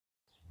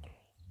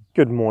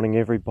Good morning,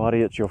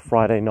 everybody. It's your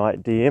Friday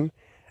night DM,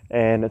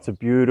 and it's a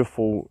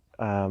beautiful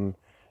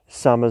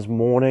summer's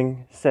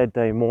morning,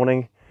 Saturday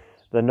morning,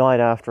 the night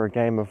after a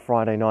game of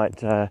Friday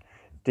night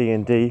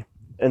D&D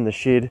in the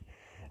shed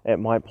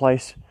at my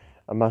place.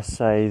 I must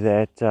say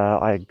that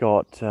I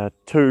got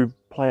 2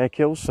 player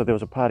kills, so there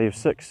was a party of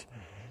 6.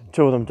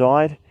 2 of them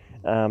died.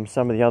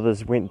 Some of the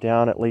others went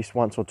down at least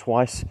once or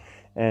twice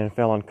and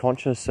fell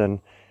unconscious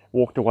and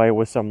walked away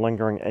with some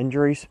lingering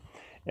injuries,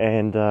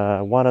 and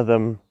one of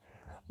them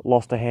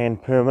lost a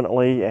hand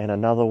permanently, and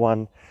another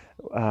one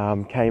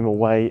came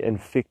away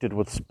infected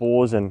with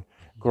spores and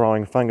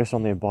growing fungus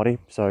on their body.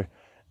 So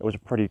it was a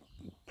pretty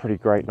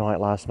great night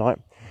last night.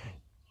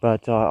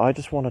 But I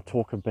just want to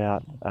talk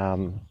about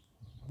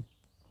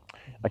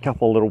a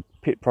couple of little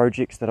pet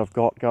projects that I've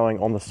got going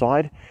on the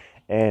side,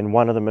 and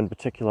one of them in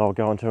particular I'll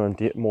go into in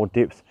more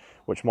depth,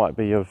 which might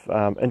be of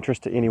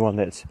interest to anyone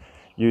that's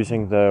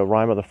using the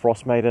Rima the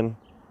Frostmaiden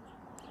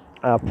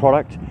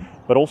product,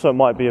 but also it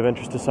might be of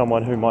interest to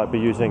someone who might be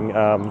using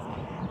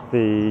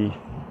the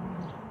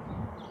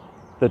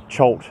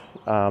Chult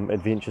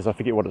Adventures. I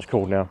forget what it's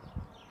called now.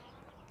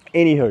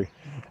 Anywho,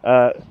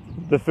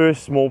 the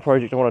first small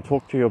project I want to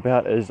talk to you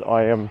about is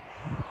I am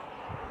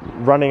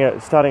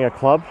starting a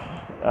club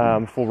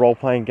for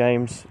role-playing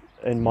games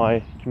in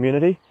my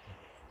community.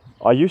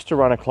 I used to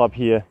run a club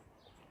here,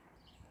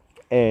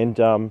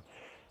 and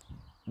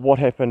what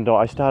happened,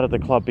 I started the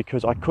club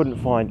because I couldn't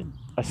find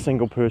a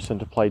single person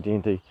to play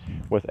D&D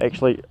with.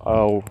 Actually,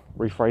 I'll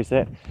rephrase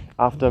that.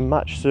 After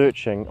much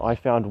searching, I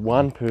found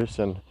one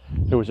person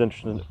who was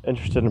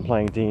interested in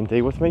playing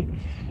D&D with me,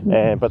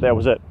 but that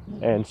was it.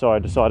 And so I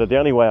decided the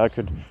only way I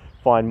could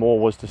find more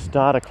was to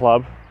start a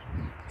club,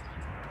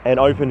 an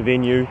open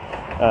venue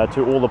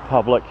to all the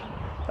public,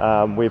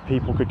 where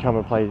people could come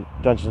and play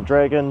Dungeons and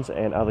Dragons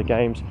and other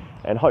games,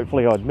 and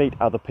hopefully I'd meet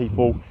other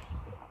people,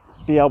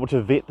 be able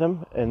to vet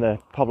them in a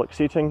public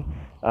setting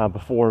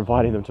before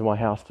inviting them to my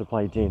house to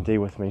play D&D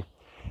with me.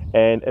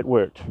 And it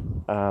worked,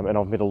 and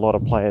I've met a lot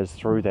of players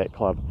through that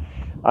club.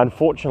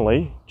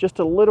 Unfortunately, just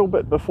a little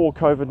bit before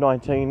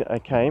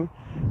COVID-19 came,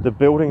 the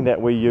building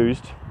that we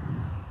used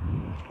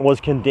was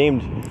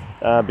condemned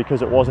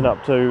because it wasn't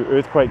up to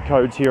earthquake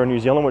codes here in New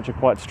Zealand, which are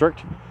quite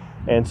strict,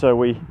 and so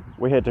we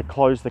had to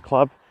close the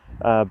club,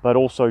 but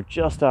also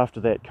just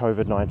after that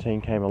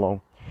COVID-19 came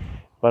along.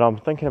 But I'm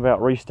thinking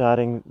about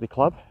restarting the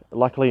club.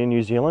 Luckily in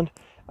New Zealand,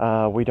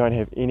 we don't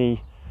have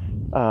any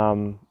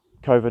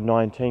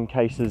COVID-19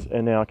 cases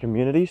in our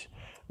communities.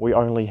 We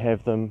only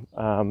have them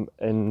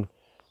in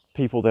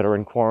people that are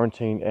in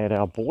quarantine at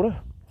our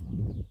border.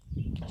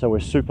 So we're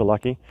super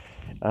lucky.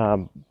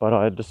 But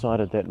I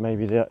decided that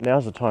maybe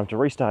now's the time to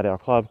restart our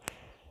club,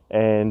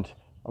 and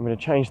I'm going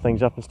to change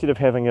things up. Instead of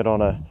having it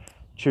on a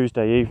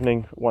Tuesday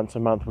evening once a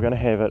month, we're going to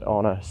have it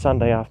on a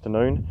Sunday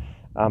afternoon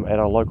at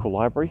our local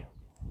library,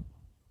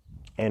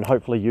 and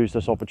hopefully use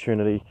this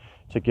opportunity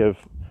to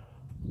give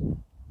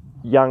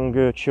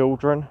younger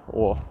children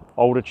or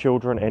older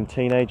children and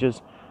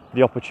teenagers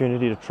the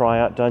opportunity to try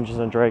out Dungeons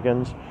and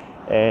Dragons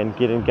and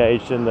get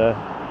engaged in the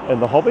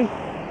hobby.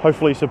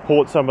 Hopefully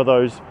support some of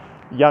those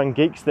young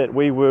geeks that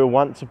we were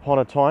once upon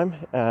a time,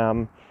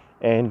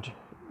 and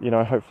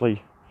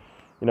hopefully,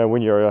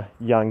 when you're a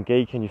young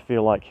geek and you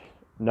feel like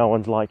no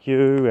one's like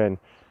you, and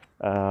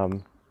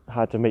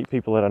hard to meet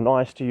people that are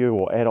nice to you,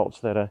 or adults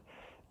that are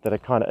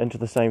kind of into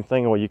the same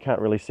thing, or you can't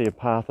really see a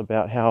path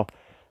about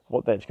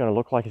what that's going to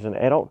look like as an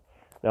adult.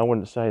 Now, I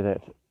wouldn't say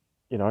that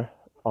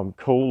I'm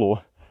cool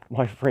or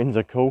my friends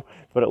are cool,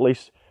 but at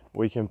least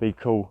we can be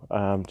cool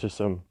to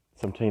some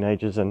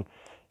teenagers and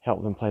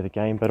help them play the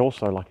game. But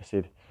also, like I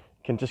said,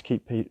 can just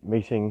keep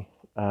meeting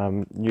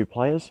new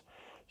players.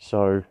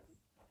 So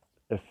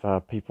if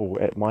people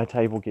at my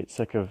table get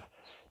sick of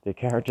their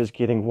characters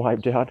getting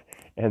wiped out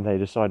and they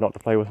decide not to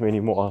play with me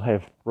anymore, I'll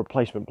have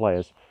replacement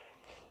players.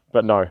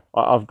 But no,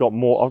 I've got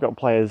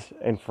players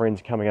and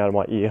friends coming out of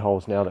my ear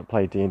holes now that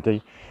play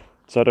D&D,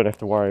 so I don't have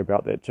to worry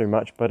about that too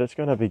much. But it's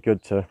going to be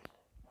good to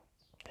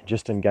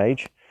just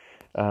engage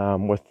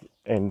with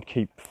and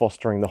keep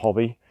fostering the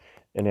hobby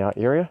in our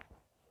area.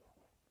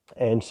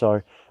 And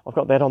so I've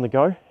got that on the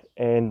go.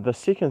 And the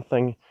second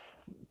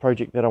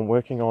project that I'm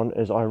working on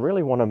is I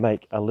really want to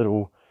make a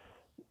little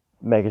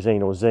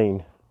magazine or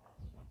zine.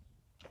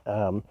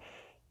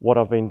 What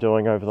I've been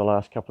doing over the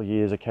last couple of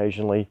years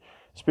occasionally,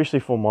 especially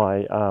for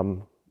my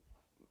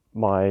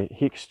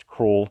Hexed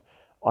crawl,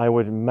 I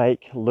would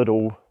make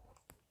little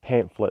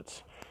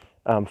pamphlets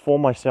for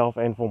myself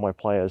and for my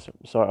players.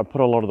 So I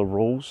put a lot of the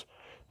rules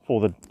for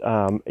the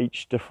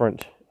each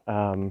different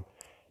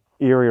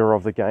area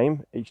of the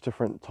game, each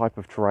different type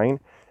of terrain,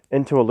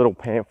 into a little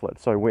pamphlet.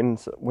 So when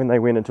they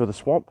went into the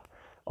swamp,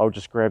 I would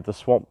just grab the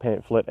swamp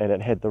pamphlet, and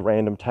it had the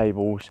random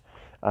tables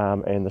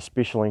and the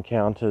special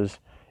encounters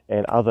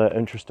and other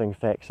interesting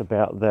facts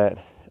about that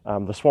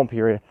the swamp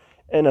area,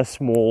 in a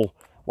small,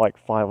 like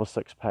 5 or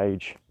 6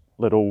 page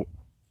little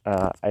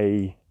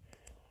A5,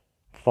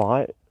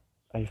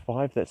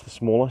 that's the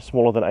smaller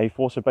than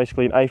A4. So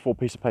basically an A4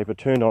 piece of paper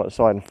turned on its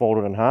side and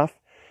folded in half.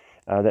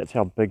 That's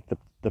how big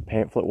the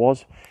pamphlet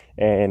was,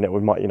 and it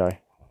might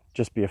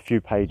just be a few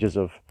pages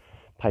of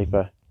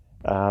paper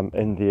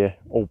in there,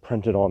 all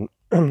printed on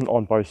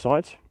on both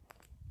sides.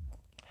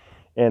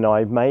 And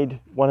I made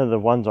one of the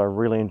ones I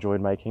really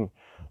enjoyed making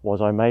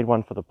was I made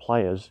one for the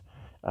players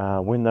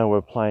when they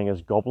were playing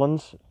as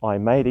goblins. I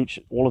made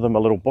all of them a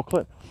little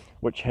booklet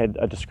which had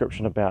a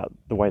description about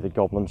the way the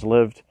goblins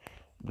lived,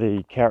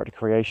 the character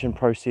creation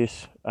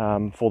process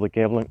for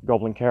the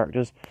goblin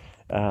characters.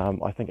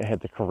 I think it had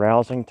the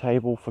carousing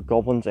table for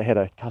goblins. It had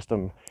a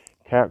custom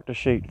character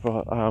sheet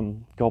for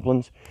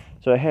goblins.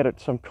 So it had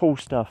some cool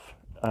stuff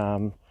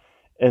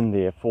in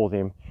there for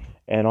them,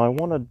 and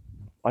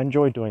I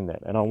enjoyed doing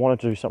that, and I wanted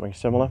to do something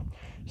similar.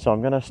 So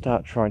I'm going to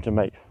start trying to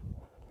make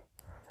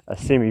a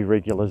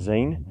semi-regular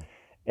zine,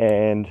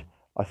 and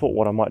I thought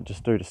what I might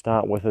just do to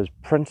start with is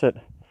print it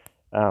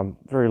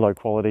very low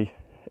quality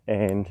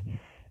and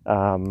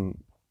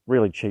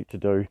really cheap to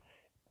do,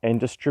 and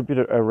distribute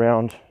it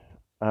around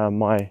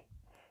my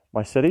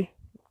city,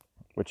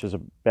 which is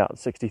about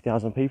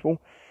 60,000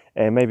 people,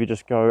 and maybe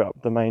just go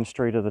up the main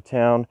street of the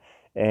town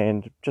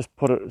and just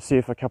see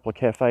if a couple of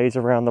cafes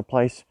around the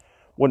place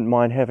wouldn't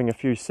mind having a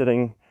few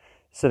sitting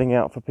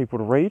out for people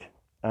to read,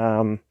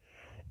 and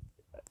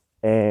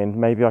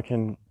maybe I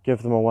can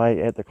give them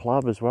away at the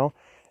club as well,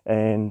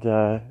 and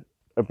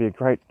it'd be a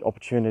great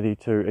opportunity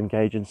to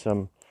engage in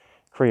some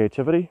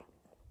creativity.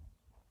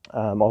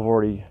 I've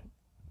already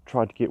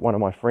tried to get one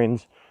of my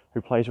friends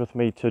who plays with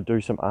me to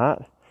do some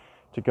art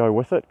to go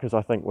with it, because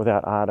I think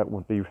without art it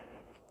would be,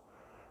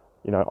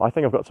 I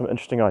think I've got some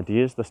interesting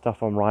ideas, the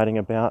stuff I'm writing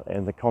about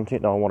and the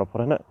content that I want to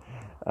put in it,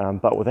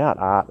 but without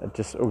art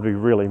it would be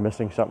really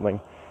missing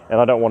something. And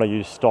I don't want to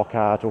use stock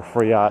art or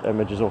free art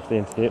images off the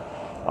internet.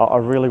 I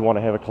really want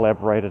to have a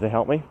collaborator to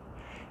help me,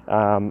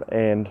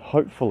 and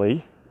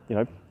hopefully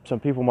some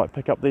people might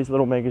pick up these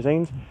little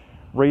magazines,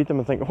 read them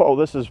and think, "Whoa,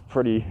 this is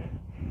pretty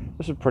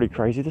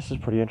crazy. This is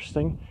pretty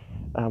interesting.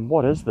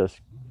 What is this?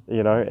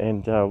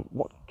 And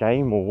what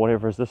game or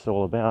whatever is this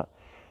all about?"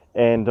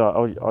 And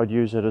I'd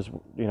use it as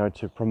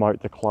to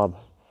promote the club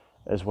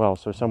as well.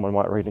 So someone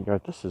might read it and go,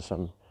 "This is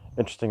some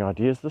interesting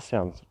ideas. This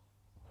sounds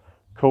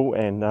cool,"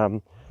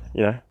 and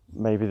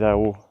maybe they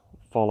will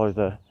follow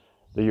the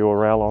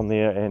URL on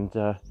there and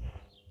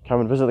come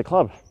and visit the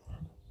club.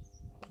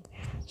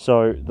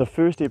 So the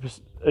first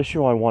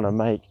issue I want to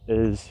make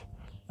is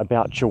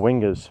about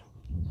Chewingas.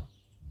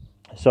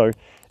 So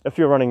if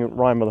you're running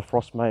Rime of the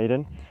Frost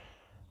Maiden,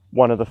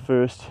 one of the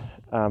first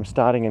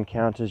starting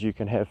encounters you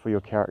can have for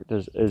your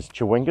characters is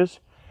Chewingas,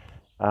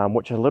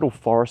 which are little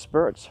forest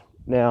spirits.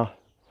 Now,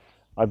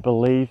 I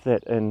believe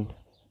that in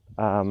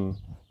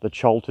the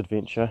Cholt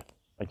adventure,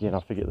 again I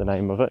forget the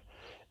name of it,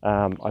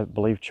 I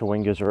believe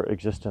Chewingas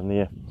exist in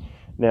there.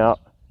 Now,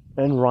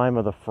 in Rime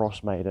of the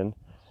Frost Maiden,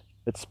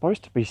 it's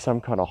supposed to be some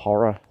kind of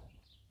horror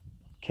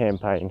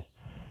campaign.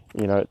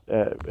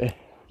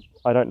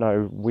 I don't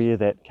know where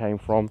that came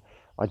from.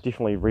 I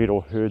definitely read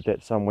or heard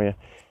that somewhere,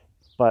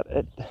 but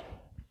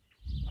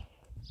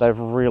they've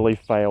really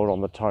failed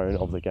on the tone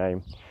of the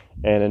game.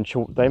 And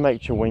they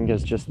make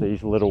Chewingas just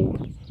these little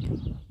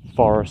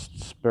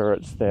forest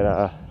spirits that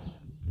are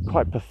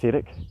quite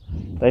pathetic.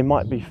 They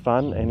might be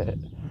fun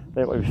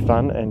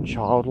and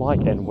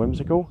childlike and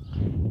whimsical,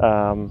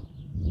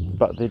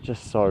 but they're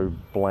just so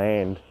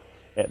bland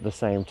at the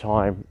same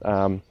time.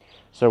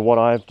 So what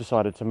I've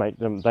decided to make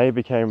them, they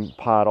became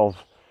part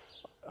of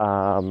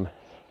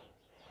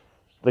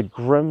the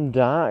grim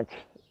dark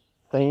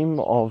theme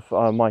of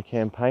my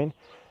campaign.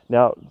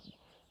 Now,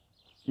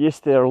 yes,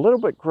 they're a little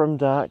bit grim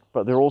dark,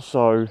 but they're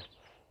also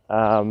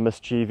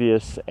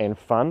mischievous and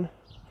fun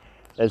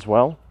as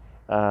well.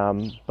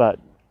 But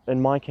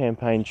in my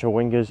campaign,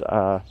 Chewingas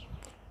are,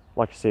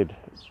 like I said,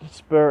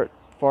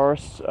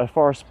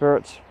 forest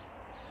spirits.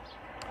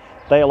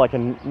 They are like a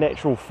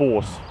natural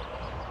force.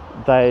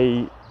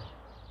 They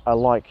are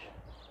like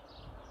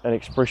an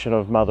expression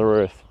of Mother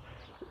Earth.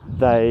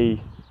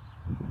 They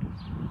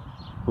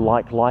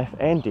like life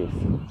and death,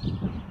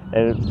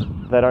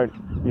 and they don't,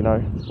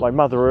 like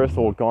Mother Earth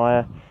or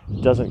Gaia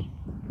doesn't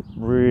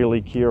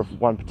really care if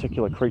one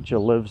particular creature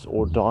lives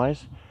or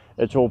dies.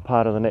 It's all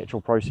part of the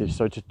natural process.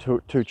 So to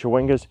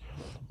Chewingas,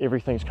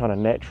 everything's kind of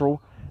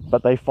natural,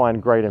 but they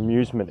find great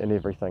amusement in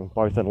everything,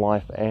 both in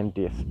life and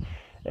death.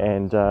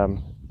 And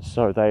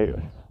so they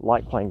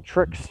like playing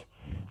tricks.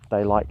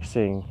 They like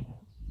seeing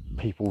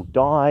people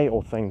die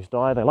or things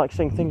die. They like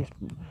seeing things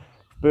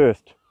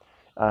birthed.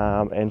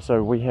 And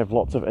so we have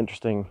lots of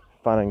interesting,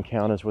 fun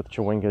encounters with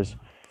Chewingas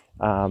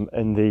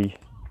in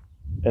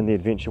the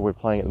adventure we're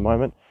playing at the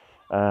moment.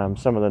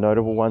 Some of the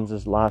notable ones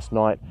is last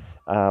night,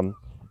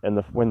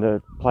 when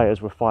the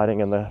players were fighting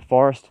in the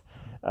forest,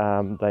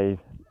 they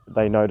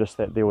noticed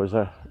that there was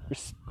a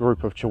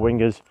group of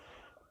Chewingas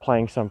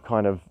playing some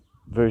kind of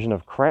version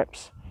of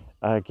craps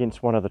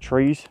against one of the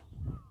trees,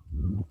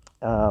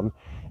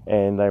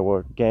 and they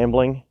were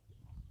gambling.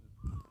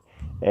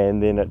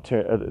 And then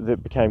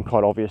it became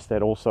quite obvious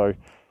that also,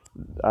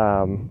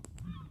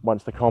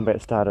 once the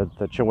combat started,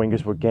 the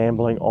Chewingas were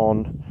gambling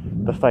on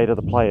the fate of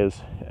the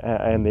players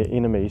and their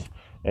enemies.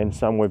 and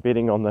some were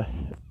betting on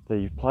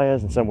the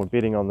players and some were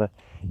betting on the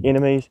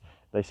enemies.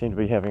 They seemed to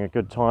be having a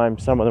good time.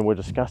 Some of them were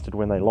disgusted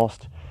when they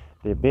lost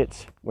their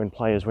bets when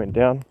players went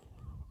down.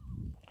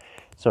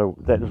 So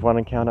that was one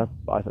encounter.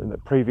 I think the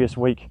previous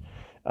week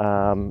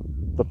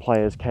the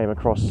players came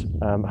across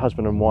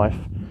husband and wife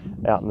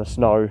out in the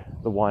snow.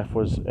 The wife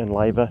was in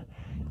labour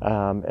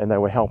and they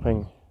were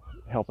helping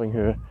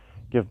her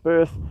give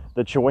birth.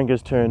 The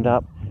Chewingas turned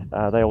up.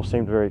 They all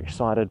seemed very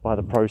excited by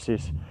the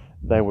process.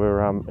 They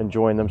were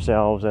enjoying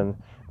themselves, and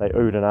they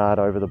oohed and ahed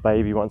over the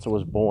baby once it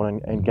was born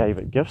and gave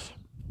it gifts,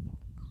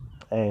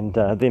 and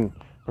then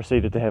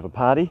proceeded to have a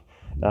party,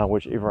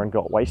 which everyone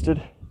got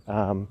wasted.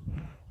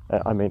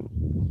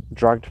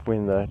 Drugged,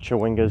 when the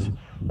Chewingas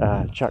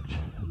chucked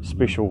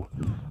special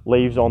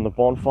leaves on the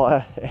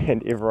bonfire,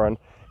 and everyone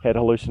had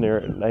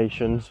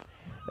hallucinations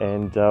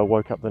and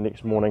woke up the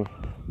next morning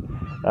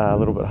a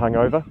little bit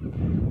hungover.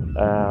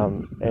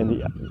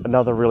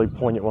 Another really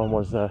poignant one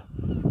was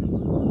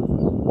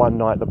one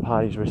night the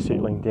parties were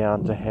settling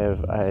down to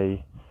have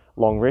a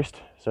long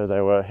rest, so they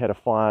had a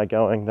fire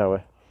going, they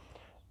were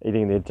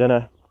eating their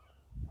dinner,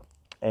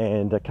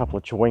 and a couple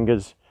of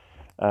Chewingas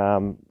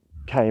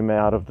came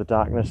out of the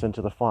darkness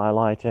into the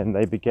firelight, and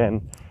they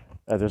began,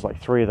 there's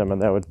like three of them,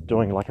 and they were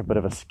doing like a bit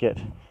of a skit.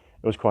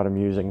 It was quite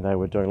amusing. They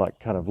were doing like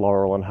kind of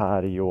Laurel and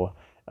Hardy or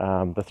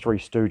the Three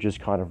Stooges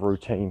kind of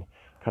routine,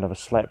 kind of a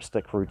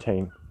slapstick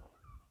routine.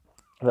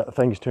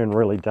 Things turn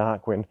really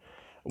dark when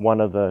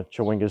one of the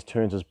Chewingas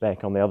turns his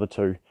back on the other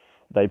two.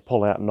 They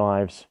pull out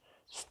knives,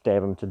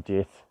 stab him to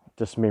death,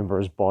 dismember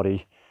his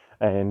body,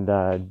 and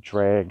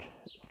drag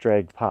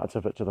parts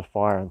of it to the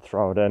fire and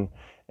throw it in,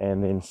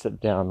 and then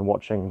sit down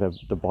watching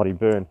the body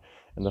burn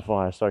in the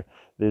fire. So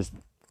there's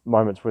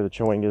moments where the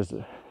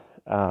Chewingas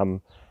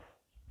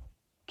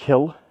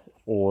kill,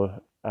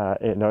 or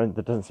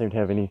that doesn't seem to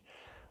have any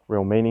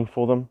real meaning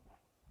for them,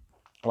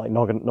 like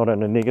not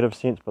in a negative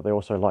sense, but they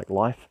also like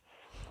life.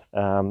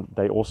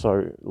 They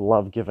also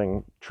love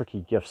giving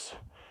tricky gifts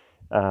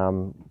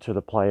to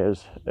the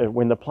players.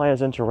 When the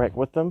players interact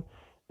with them,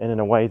 and in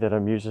a way that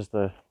amuses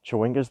the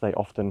Chewingas, they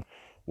often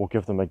will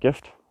give them a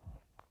gift.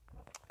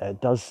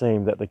 It does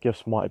seem that the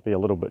gifts might be a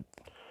little bit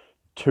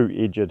too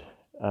edged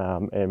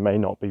and may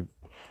not be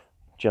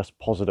just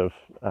positive.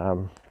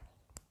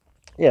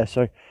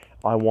 So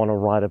I want to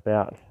write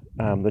about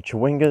the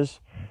Chewingas,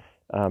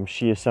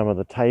 share some of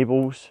the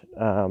tables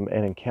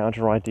and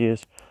encounter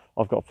ideas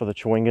I've got for the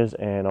Chewingas,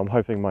 and I'm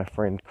hoping my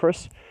friend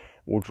Chris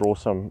will draw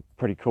some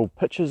pretty cool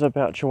pictures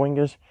about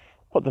Chewingas,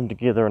 put them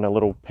together in a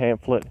little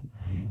pamphlet,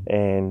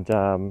 and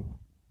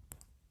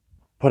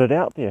put it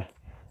out there.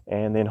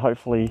 And then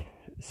hopefully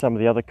some of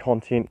the other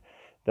content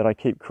that I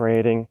keep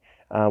creating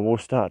will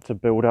start to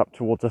build up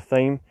towards a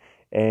theme,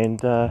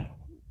 and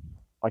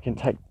I can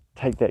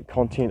take that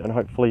content and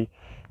hopefully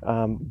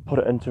put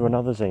it into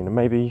another zine. And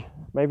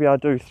maybe I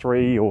do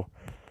 3 or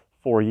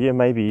 4 a year.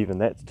 Maybe even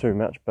that's too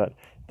much, but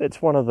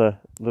that's one of the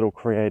little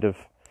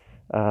creative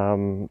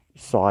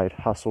side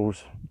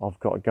hustles I've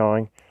got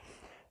going.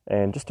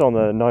 And just on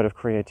the note of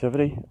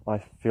creativity, I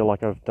feel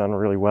like I've done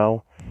really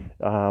well.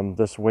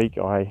 This week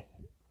I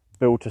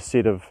built a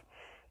set of,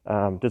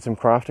 did some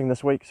crafting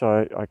this week,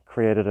 so I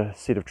created a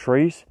set of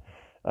trees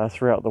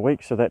throughout the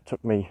week. So that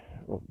took me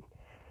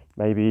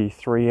maybe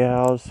 3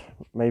 hours,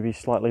 maybe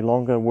slightly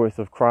longer worth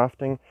of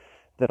crafting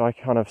that I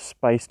kind of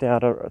spaced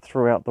out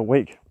throughout the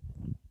week.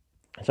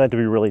 So I had to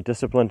be really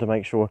disciplined to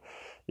make sure,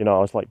 I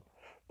was like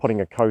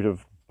putting a coat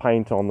of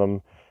paint on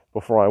them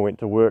before I went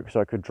to work so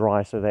I could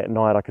dry, so that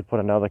night I could put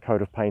another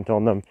coat of paint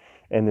on them,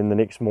 and then the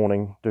next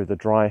morning do the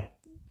dry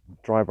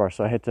brush.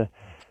 So I had to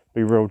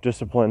be real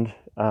disciplined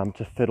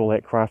to fit all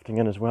that crafting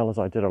in, as well as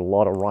I did a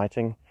lot of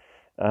writing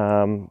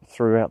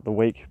throughout the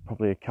week,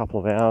 probably a couple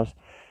of hours.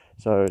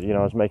 So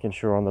I was making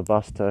sure on the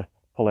bus to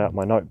pull out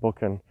my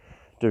notebook and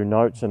do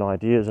notes and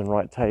ideas and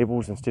write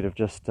tables instead of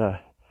just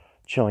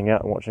chilling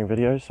out and watching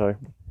videos. So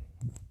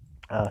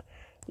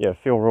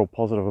feel real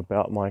positive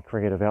about my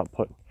creative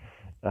output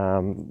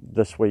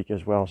this week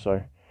as well.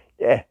 So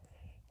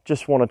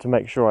just wanted to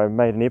make sure I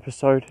made an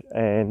episode,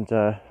 and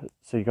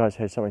so you guys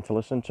had something to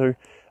listen to.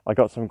 I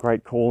got some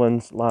great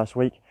call-ins last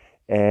week,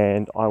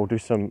 and I'll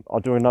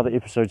do another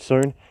episode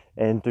soon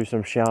and do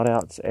some shout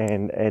outs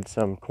and add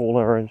some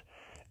callers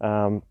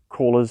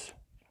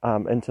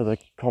into the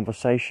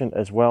conversation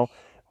as well.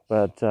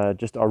 But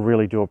I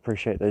really do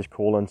appreciate those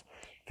call-ins.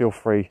 Feel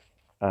free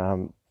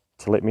to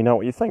let me know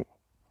what you think.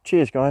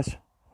 Cheers, guys.